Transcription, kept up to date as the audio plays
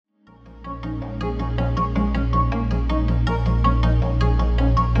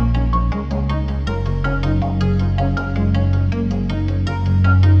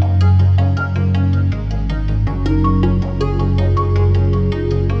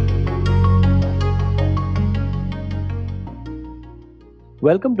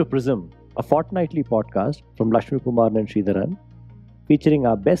Welcome to Prism, a fortnightly podcast from Lakshmi Kumar and Sridharan, featuring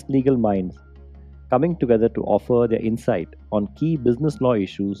our best legal minds coming together to offer their insight on key business law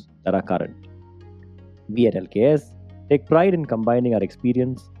issues that are current. We at LKS take pride in combining our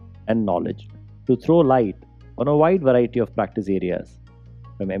experience and knowledge to throw light on a wide variety of practice areas,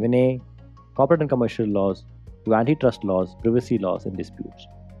 from M&A, corporate and commercial laws, to antitrust laws, privacy laws, and disputes.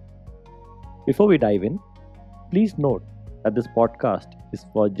 Before we dive in, please note that this podcast is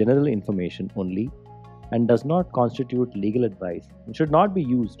for general information only and does not constitute legal advice and should not be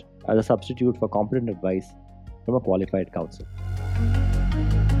used as a substitute for competent advice from a qualified counsel.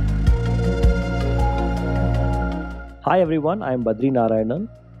 Hi everyone, I am Badri Narayanan,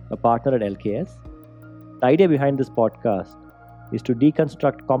 a partner at LKS. The idea behind this podcast is to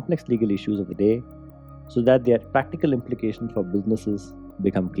deconstruct complex legal issues of the day so that their practical implications for businesses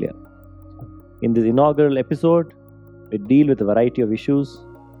become clear. In this inaugural episode, we deal with a variety of issues.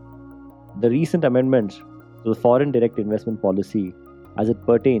 The recent amendments to the foreign direct investment policy as it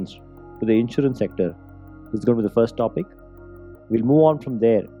pertains to the insurance sector is going to be the first topic. We'll move on from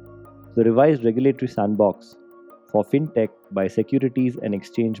there to the revised regulatory sandbox for fintech by Securities and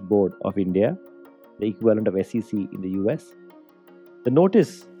Exchange Board of India, the equivalent of SEC in the US. The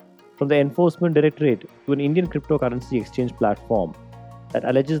notice from the Enforcement Directorate to an Indian cryptocurrency exchange platform that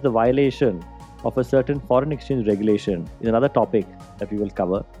alleges the violation of a certain foreign exchange regulation is another topic that we will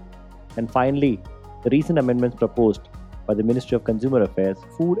cover. And finally, the recent amendments proposed by the Ministry of Consumer Affairs,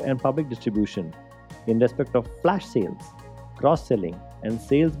 Food and Public Distribution in respect of flash sales, cross-selling, and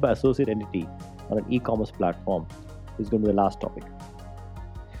sales by associate entity on an e-commerce platform is going to be the last topic.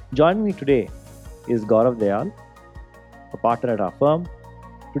 Joining me today is Gaurav Dayal, a partner at our firm,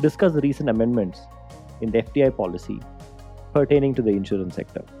 to discuss the recent amendments in the FDI policy pertaining to the insurance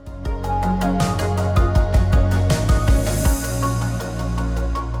sector.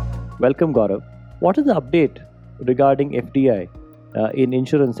 Welcome, Gaurav. What is the update regarding FDI in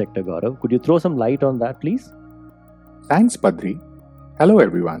insurance sector, Gaurav? Could you throw some light on that, please? Thanks, Badri. Hello,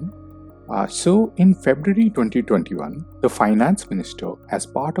 everyone. So, in February 2021, the Finance Minister, as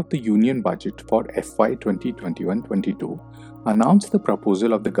part of the Union Budget for FY 2021-22, announced the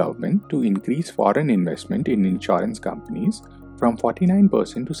proposal of the government to increase foreign investment in insurance companies from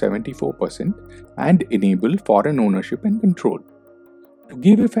 49% to 74% and enable foreign ownership and control. To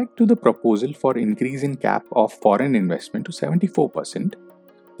give effect to the proposal for increase in cap of foreign investment to 74%,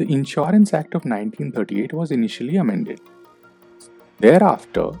 the Insurance Act of 1938 was initially amended.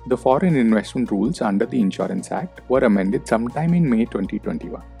 Thereafter, the foreign investment rules under the Insurance Act were amended sometime in May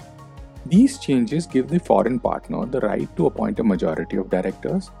 2021. These changes give the foreign partner the right to appoint a majority of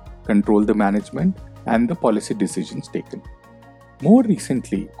directors, control the management, and the policy decisions taken. More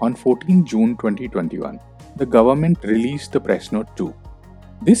recently, on 14 June 2021, the government released the Press Note 2.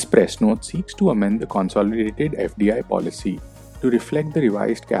 This press note seeks to amend the consolidated FDI policy to reflect the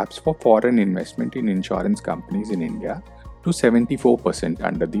revised caps for foreign investment in insurance companies in India to 74%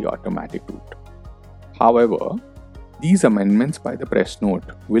 under the automatic route. However, these amendments by the press note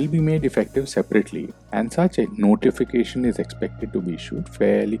will be made effective separately, and such a notification is expected to be issued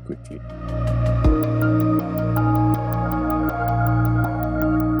fairly quickly.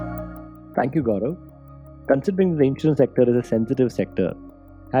 Thank you, Gaurav. Considering the insurance sector is a sensitive sector,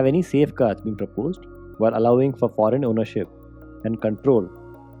 have any safeguards been proposed while allowing for foreign ownership and control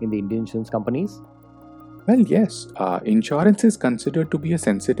in the Indian insurance companies? Well, yes, insurance is considered to be a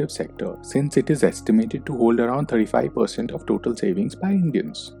sensitive sector since it is estimated to hold around 35% of total savings by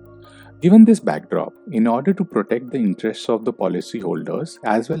Indians. Given this backdrop, in order to protect the interests of the policyholders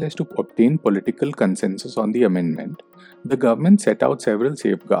as well as to obtain political consensus on the amendment, the government set out several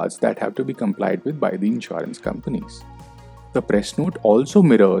safeguards that have to be complied with by the insurance companies. The press note also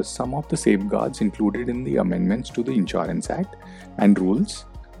mirrors some of the safeguards included in the amendments to the Insurance Act and rules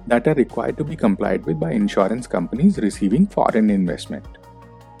that are required to be complied with by insurance companies receiving foreign investment.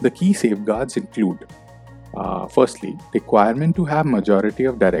 The key safeguards include firstly, requirement to have majority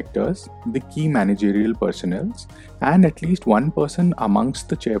of directors, the key managerial personnel, and at least one person amongst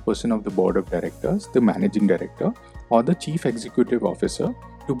the chairperson of the board of directors, the managing director, or the chief executive officer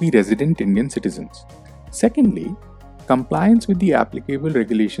to be resident Indian citizens. Secondly, compliance with the applicable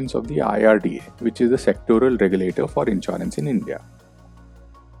regulations of the IRDA, which is the sectoral regulator for insurance in India.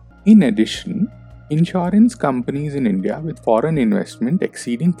 In addition, insurance companies in India with foreign investment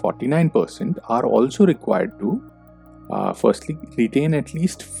exceeding 49% are also required to firstly retain at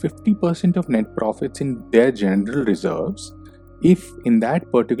least 50% of net profits in their general reserves if in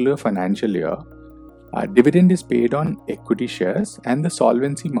that particular financial year dividend is paid on equity shares and the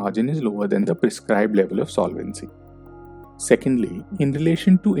solvency margin is lower than the prescribed level of solvency. Secondly, in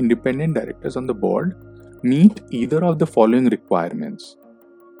relation to independent directors on the board, meet either of the following requirements.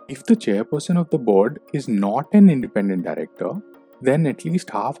 If the chairperson of the board is not an independent director, then at least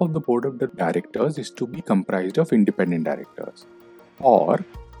half of the board of the directors is to be comprised of independent directors. Or,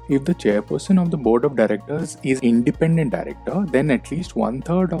 if the chairperson of the board of directors is independent director, then at least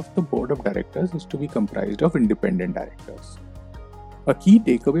 1/3 of the board of directors is to be comprised of independent directors. A key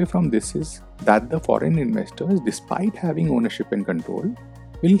takeaway from this is that the foreign investors, despite having ownership and control,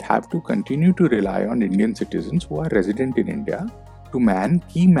 will have to continue to rely on Indian citizens who are resident in India to man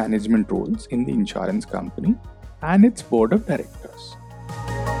key management roles in the insurance company and its board of directors.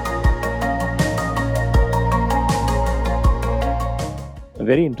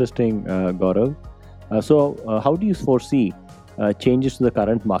 Very interesting, Gaurav. How do you foresee changes to the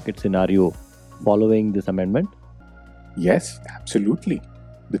current market scenario following this amendment? Yes, absolutely.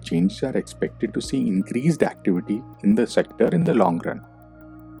 The changes are expected to see increased activity in the sector in the long run.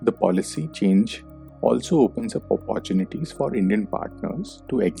 The policy change also opens up opportunities for Indian partners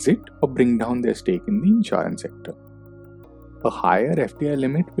to exit or bring down their stake in the insurance sector. A higher FDI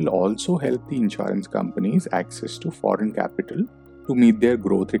limit will also help the insurance companies access to foreign capital to meet their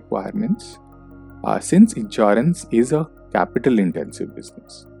growth requirements, since insurance is a capital intensive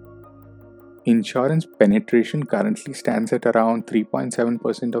business. Insurance penetration currently stands at around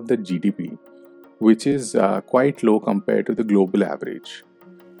 3.7% of the GDP, which is quite low compared to the global average.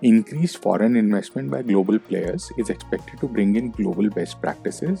 Increased foreign investment by global players is expected to bring in global best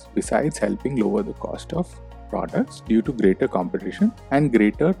practices, besides helping lower the cost of products due to greater competition and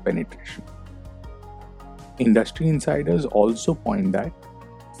greater penetration. Industry insiders also point that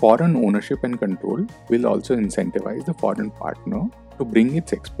foreign ownership and control will also incentivize the foreign partner to bring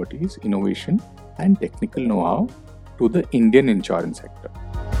its expertise, innovation, and technical know-how to the Indian insurance sector.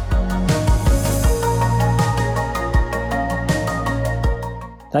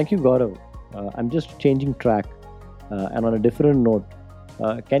 Thank you, Gaurav. I'm just changing track and on a different note,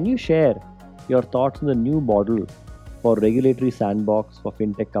 can you share your thoughts on the new model for regulatory sandbox for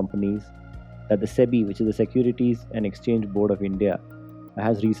fintech companies that the SEBI, which is the Securities and Exchange Board of India,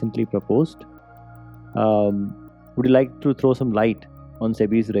 has recently proposed? Would you like to throw some light on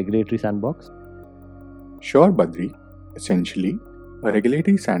SEBI's regulatory sandbox? Sure, Badri. Essentially, a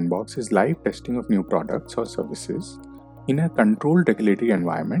regulatory sandbox is live testing of new products or services in a controlled regulatory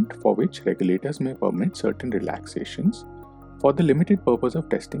environment for which regulators may permit certain relaxations for the limited purpose of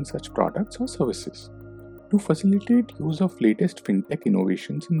testing such products or services. To facilitate use of latest fintech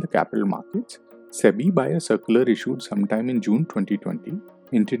innovations in the capital markets, SEBI, by a circular issued sometime in June 2020,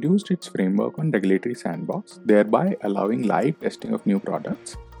 introduced its framework on regulatory sandbox, thereby allowing live testing of new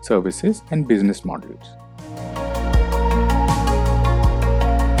products, services, and business models.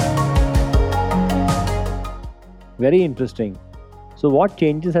 Very interesting. So, what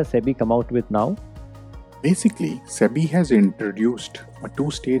changes has SEBI come out with now? Basically, SEBI has introduced a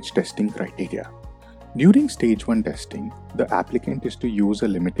two-stage testing criteria. During stage 1 testing, the applicant is to use a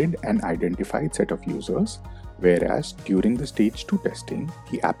limited and identified set of users, whereas during the stage 2 testing,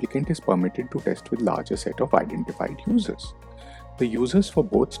 the applicant is permitted to test with larger set of identified users. The users for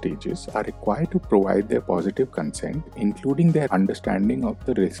both stages are required to provide their positive consent, including their understanding of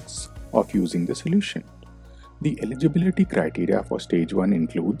the risks of using the solution. The eligibility criteria for stage 1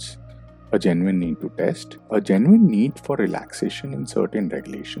 includes a genuine need to test, a genuine need for relaxation in certain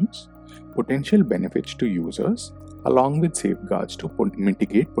regulations, potential benefits to users, along with safeguards to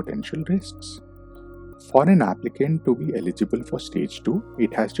mitigate potential risks. For an applicant to be eligible for stage 2,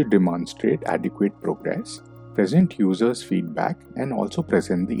 it has to demonstrate adequate progress, present users' feedback, and also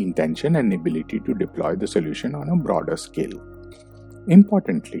present the intention and ability to deploy the solution on a broader scale.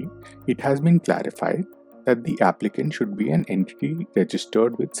 Importantly, it has been clarified that the applicant should be an entity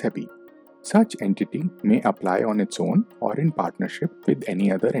registered with SEBI. Such entity may apply on its own or in partnership with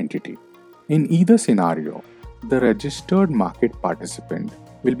any other entity. In either scenario, the registered market participant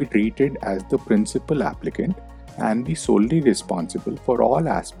will be treated as the principal applicant and be solely responsible for all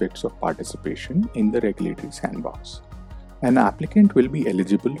aspects of participation in the regulatory sandbox. An applicant will be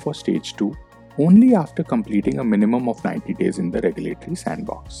eligible for stage 2 only after completing a minimum of 90 days in the regulatory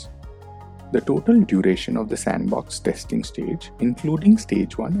sandbox. The total duration of the sandbox testing stage, including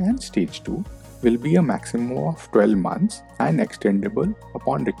stage 1 and stage 2, will be a maximum of 12 months and extendable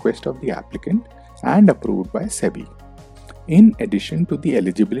upon request of the applicant and approved by SEBI. In addition to the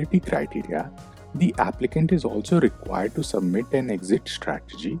eligibility criteria, the applicant is also required to submit an exit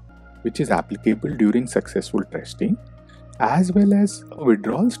strategy which is applicable during successful testing, as well as a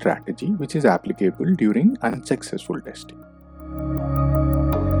withdrawal strategy which is applicable during unsuccessful testing. 。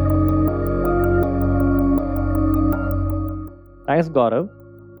Thanks, Gaurav.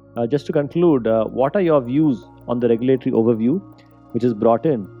 Just to conclude, what are your views on the regulatory overview which is brought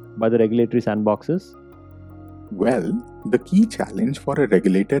in by the regulatory sandboxes? Well, the key challenge for a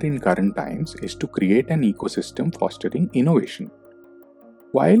regulator in current times is to create an ecosystem fostering innovation,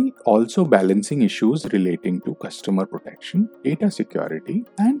 while also balancing issues relating to customer protection, data security,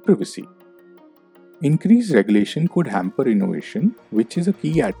 and privacy. Increased regulation could hamper innovation, which is a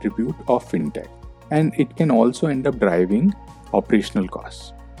key attribute of fintech, and it can also end up driving operational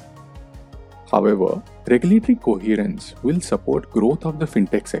costs. However, regulatory coherence will support growth of the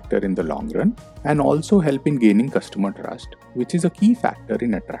fintech sector in the long run and also help in gaining customer trust, which is a key factor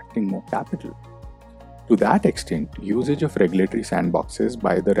in attracting more capital. To that extent, usage of regulatory sandboxes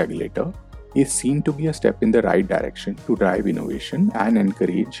by the regulator is seen to be a step in the right direction to drive innovation and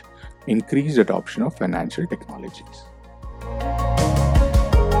encourage increased adoption of financial technologies.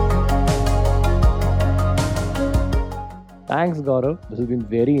 Thanks, Gaurav. This has been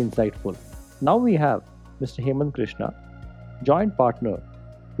very insightful. Now we have Mr. Hemant Krishna, joint partner,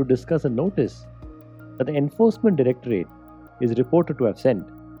 to discuss a notice that the Enforcement Directorate is reported to have sent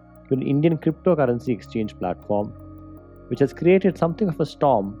to an Indian cryptocurrency exchange platform, which has created something of a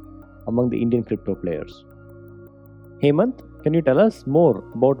storm among the Indian crypto players. Hemant, can you tell us more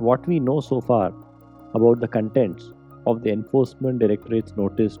about what we know so far about the contents of the Enforcement Directorate's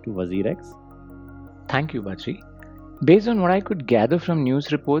notice to WazirX? Thank you, Badri. Based on what I could gather from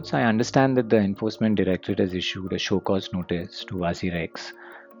news reports, I understand that the Enforcement Directorate has issued a show cause notice to WazirX,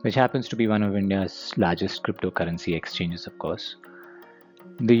 which happens to be one of India's largest cryptocurrency exchanges, of course.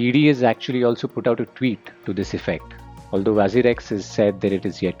 The ED has actually also put out a tweet to this effect, although WazirX has said that it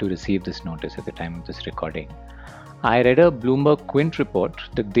is yet to receive this notice at the time of this recording. I read a Bloomberg Quint report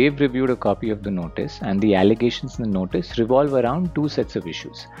that they've reviewed a copy of the notice, and the allegations in the notice revolve around two sets of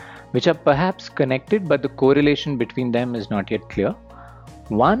issues, which are perhaps connected, but the correlation between them is not yet clear.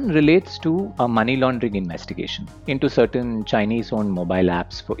 One relates to a money laundering investigation into certain Chinese-owned mobile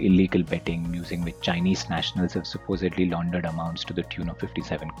apps for illegal betting, using which Chinese nationals have supposedly laundered amounts to the tune of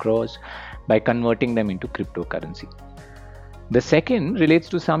 57 crores by converting them into cryptocurrency. The second relates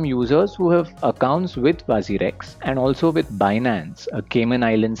to some users who have accounts with WazirX and also with Binance, a Cayman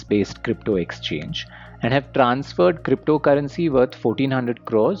Islands-based crypto exchange, and have transferred cryptocurrency worth 1400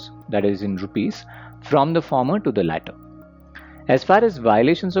 crores, that is in rupees, from the former to the latter. As far as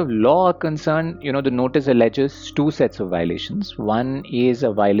violations of law are concerned, the notice alleges two sets of violations. One is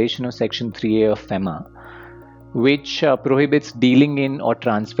a violation of Section 3A of FEMA, which prohibits dealing in or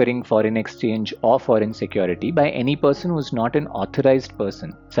transferring foreign exchange or foreign security by any person who is not an authorized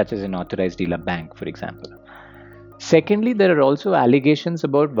person, such as an authorized dealer bank, for example. Secondly, there are also allegations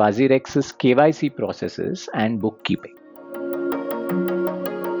about WazirX's KYC processes and bookkeeping.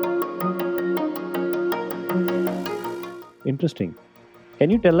 Interesting.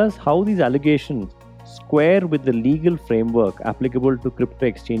 Can you tell us how these allegations square with the legal framework applicable to crypto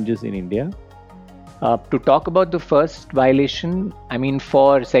exchanges in India? To talk about the first violation,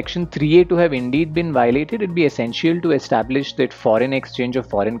 for Section 3A to have indeed been violated, it'd be essential to establish that foreign exchange of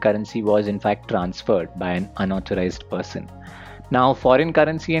foreign currency was in fact transferred by an unauthorized person. Now, foreign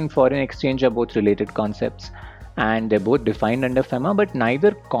currency and foreign exchange are both related concepts, and they're both defined under FEMA, but neither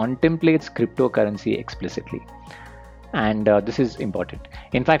contemplates cryptocurrency explicitly. And this is important.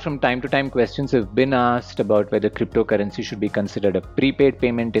 In fact, from time to time, questions have been asked about whether cryptocurrency should be considered a prepaid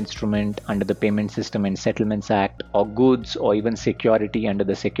payment instrument under the Payment System and Settlements Act, or goods, or even security under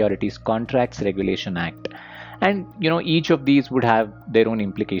the Securities Contracts Regulation Act. And each of these would have their own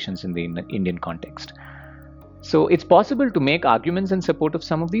implications in the Indian context. So it's possible to make arguments in support of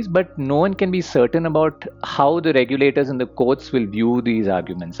some of these, but no one can be certain about how the regulators and the courts will view these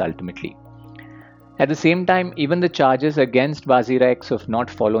arguments ultimately. At the same time, even the charges against WazirX of not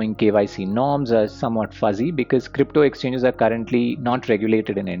following KYC norms are somewhat fuzzy because crypto exchanges are currently not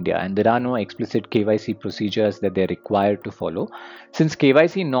regulated in India, and there are no explicit KYC procedures that they're required to follow, since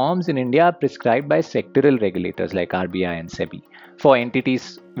KYC norms in India are prescribed by sectoral regulators like RBI and SEBI for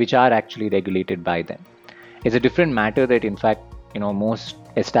entities which are actually regulated by them. It's a different matter that in fact, most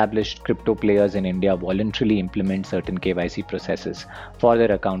established crypto players in India voluntarily implement certain KYC processes for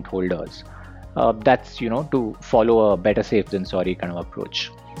their account holders. That's to follow a better safe than sorry kind of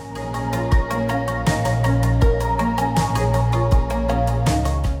approach.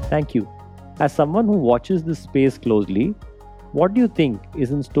 Thank you. As someone who watches this space closely, what do you think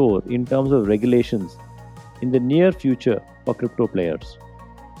is in store in terms of regulations in the near future for crypto players?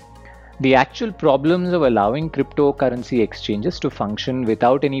 The actual problems of allowing cryptocurrency exchanges to function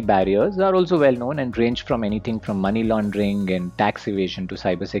without any barriers are also well known and range from anything from money laundering and tax evasion to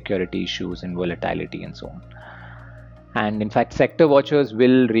cybersecurity issues and volatility and so on. And in fact, sector watchers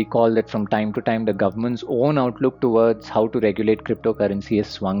will recall that from time to time, the government's own outlook towards how to regulate cryptocurrency has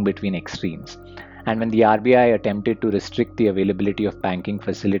swung between extremes. And when the RBI attempted to restrict the availability of banking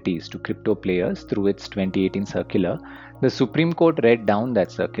facilities to crypto players through its 2018 circular, the Supreme Court read down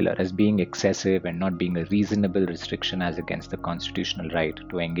that circular as being excessive and not being a reasonable restriction as against the constitutional right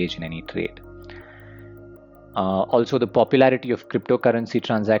to engage in any trade. Also, the popularity of cryptocurrency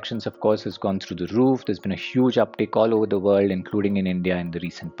transactions, of course, has gone through the roof. There's been a huge uptick all over the world, including in India in the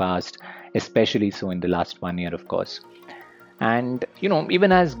recent past, especially so in the last 1 year, of course. And,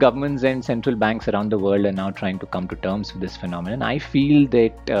 even as governments and central banks around the world are now trying to come to terms with this phenomenon, I feel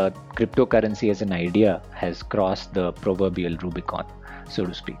that cryptocurrency as an idea has crossed the proverbial Rubicon, so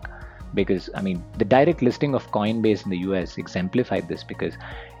to speak. Because, the direct listing of Coinbase in the US exemplified this, because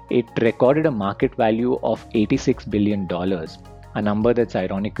it recorded a market value of $86 billion, a number that's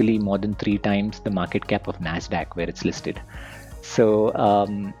ironically more than 3 times the market cap of NASDAQ, where it's listed. So,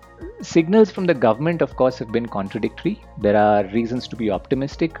 signals from the government, of course, have been contradictory. There are reasons to be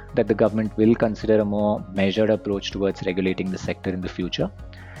optimistic that the government will consider a more measured approach towards regulating the sector in the future.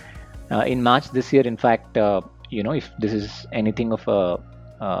 In March this year, in fact, if this is anything of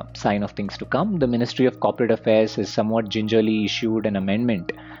a sign of things to come, the Ministry of Corporate Affairs has somewhat gingerly issued an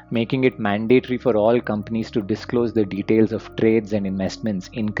amendment making it mandatory for all companies to disclose the details of trades and investments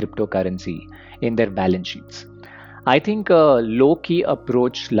in cryptocurrency in their balance sheets. I think a low-key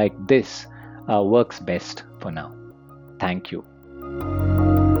approach like this works best for now. Thank you.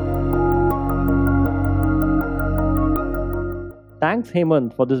 Thanks,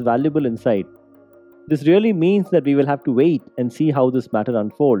 Hemant, for this valuable insight. This really means that we will have to wait and see how this matter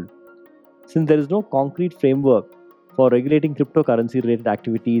unfolds, since there is no concrete framework for regulating cryptocurrency-related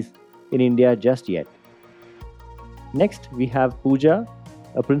activities in India just yet. Next, we have Pooja,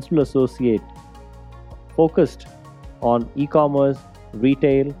 a principal associate focused on e-commerce,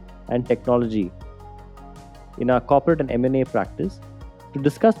 retail, and technology in our corporate and M&A practice, to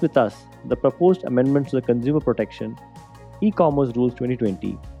discuss with us the proposed amendments to the Consumer Protection E-commerce Rules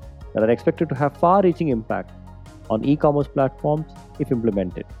 2020 that are expected to have far-reaching impact on e-commerce platforms if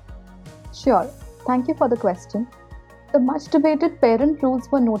implemented. Sure. Thank you for the question. The much-debated parent rules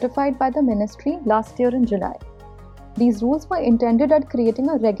were notified by the ministry last year in July. These rules were intended at creating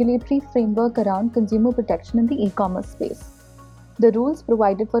a regulatory framework around consumer protection in the e-commerce space. The rules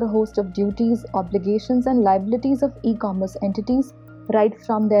provided for a host of duties, obligations, and liabilities of e-commerce entities, right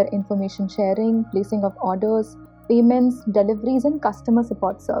from their information sharing, placing of orders, payments, deliveries, and customer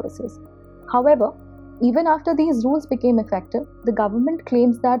support services. However, even after these rules became effective, the government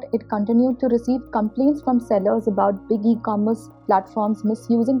claims that it continued to receive complaints from sellers about big e-commerce platforms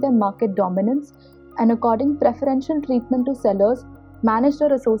misusing their market dominance and according preferential treatment to sellers managed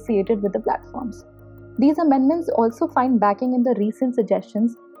or associated with the platforms. These amendments also find backing in the recent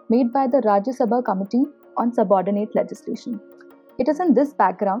suggestions made by the Rajya Sabha Committee on Subordinate Legislation. It is in this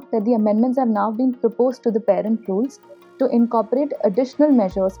background that the amendments have now been proposed to the parent rules to incorporate additional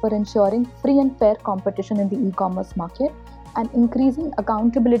measures for ensuring free and fair competition in the e-commerce market and increasing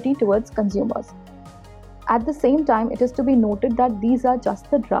accountability towards consumers. At the same time, it is to be noted that these are just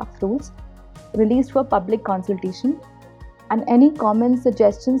the draft rules released for public consultation, and any comments,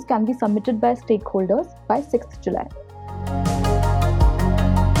 suggestions can be submitted by stakeholders by 6th July.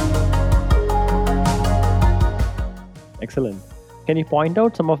 Excellent. Can you point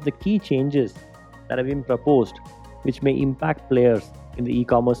out some of the key changes that have been proposed which may impact players in the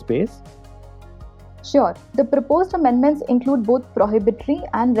e-commerce space? Sure. The proposed amendments include both prohibitory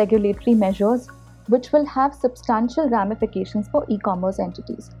and regulatory measures which will have substantial ramifications for e-commerce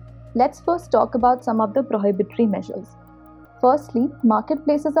entities. Let's first talk about some of the prohibitory measures. Firstly,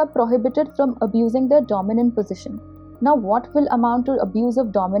 marketplaces are prohibited from abusing their dominant position. Now, what will amount to abuse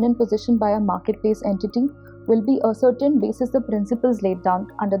of dominant position by a marketplace entity will be ascertained basis the principles laid down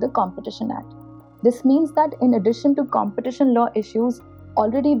under the Competition Act. This means that in addition to competition law issues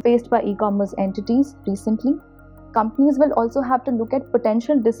already faced by e-commerce entities recently, companies will also have to look at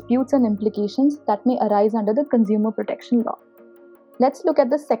potential disputes and implications that may arise under the Consumer Protection Law. Let's look at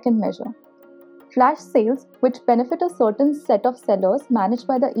the second measure. Flash sales, which benefit a certain set of sellers managed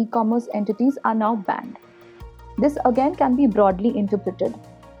by the e-commerce entities, are now banned. This again can be broadly interpreted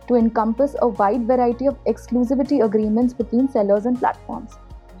to encompass a wide variety of exclusivity agreements between sellers and platforms.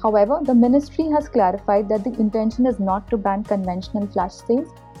 However, the ministry has clarified that the intention is not to ban conventional flash sales,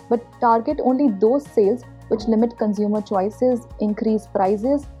 but target only those sales which limit consumer choices, increase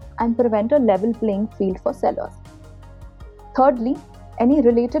prices, and prevent a level playing field for sellers. Thirdly, any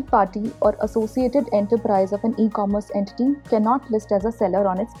related party or associated enterprise of an e-commerce entity cannot list as a seller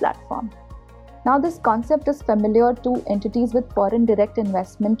on its platform. Now, this concept is familiar to entities with foreign direct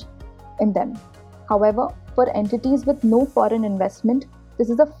investment in them. However, for entities with no foreign investment, this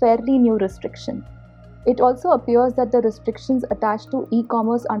is a fairly new restriction. It also appears that the restrictions attached to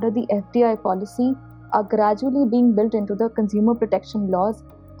e-commerce under the FDI policy are gradually being built into the consumer protection laws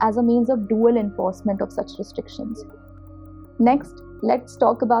as a means of dual enforcement of such restrictions. Next, let's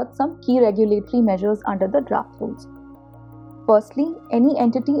talk about some key regulatory measures under the draft rules. Firstly, any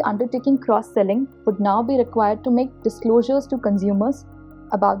entity undertaking cross-selling would now be required to make disclosures to consumers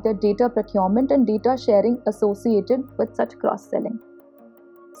about their data procurement and data sharing associated with such cross-selling.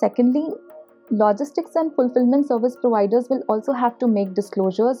 Secondly, logistics and fulfillment service providers will also have to make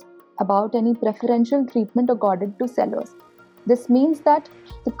disclosures about any preferential treatment accorded to sellers. This means that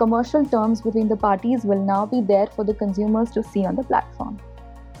the commercial terms between the parties will now be there for the consumers to see on the platform.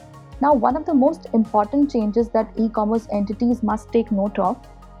 Now, one of the most important changes that e-commerce entities must take note of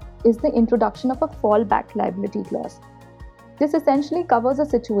is the introduction of a fallback liability clause. This essentially covers a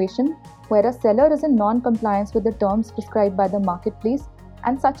situation where a seller is in non-compliance with the terms prescribed by the marketplace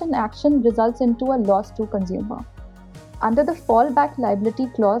and such an action results into a loss to consumer. Under the fallback liability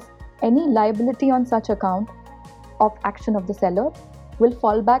clause, any liability on such account of action of the seller will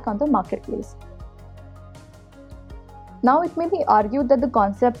fall back on the marketplace. Now, it may be argued that the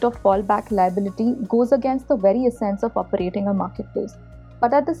concept of fallback liability goes against the very essence of operating a marketplace.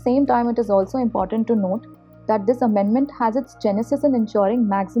 But at the same time, it is also important to note that this amendment has its genesis in ensuring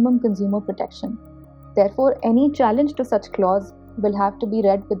maximum consumer protection. Therefore, any challenge to such clause will have to be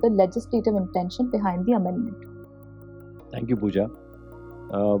read with the legislative intention behind the amendment. Thank you, Pooja.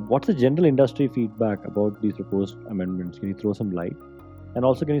 What's the general industry feedback about these proposed amendments? Can you throw some light? And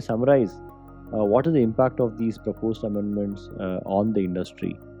also, can you summarize what is the impact of these proposed amendments on the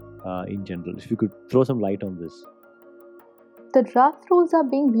industry in general? If you could throw some light on this. The draft rules are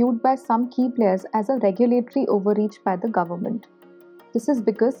being viewed by some key players as a regulatory overreach by the government. This is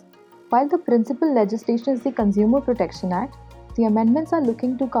because while the principal legislation is the Consumer Protection Act, the amendments are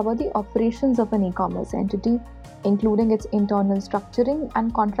looking to cover the operations of an e-commerce entity, including its internal structuring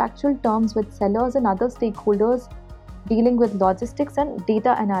and contractual terms with sellers and other stakeholders dealing with logistics and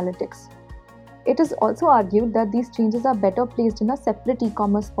data analytics. It is also argued that these changes are better placed in a separate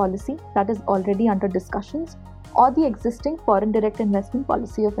e-commerce policy that is already under discussions or the existing foreign direct investment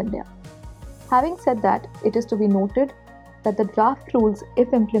policy of India. Having said that, it is to be noted that the draft rules,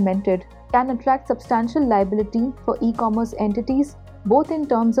 if implemented, can attract substantial liability for e-commerce entities, both in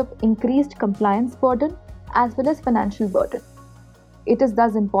terms of increased compliance burden as well as financial burden. It is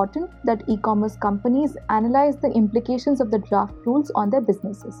thus important that e-commerce companies analyze the implications of the draft rules on their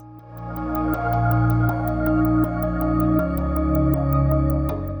businesses.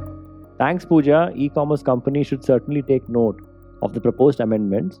 Thanks, Pooja. E-commerce companies should certainly take note of the proposed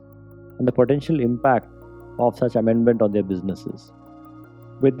amendments and the potential impact of such amendment on their businesses.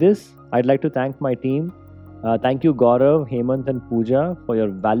 With this, I'd like to thank my team. Thank you, Gaurav, Hemant, and Pooja, for your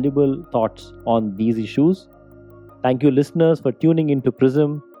valuable thoughts on these issues. Thank you, listeners, for tuning into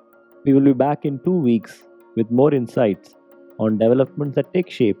Prism. We will be back in 2 weeks with more insights on developments that take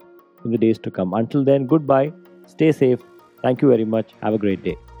shape in the days to come. Until then, goodbye. Stay safe. Thank you very much. Have a great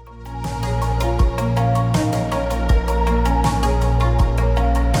day.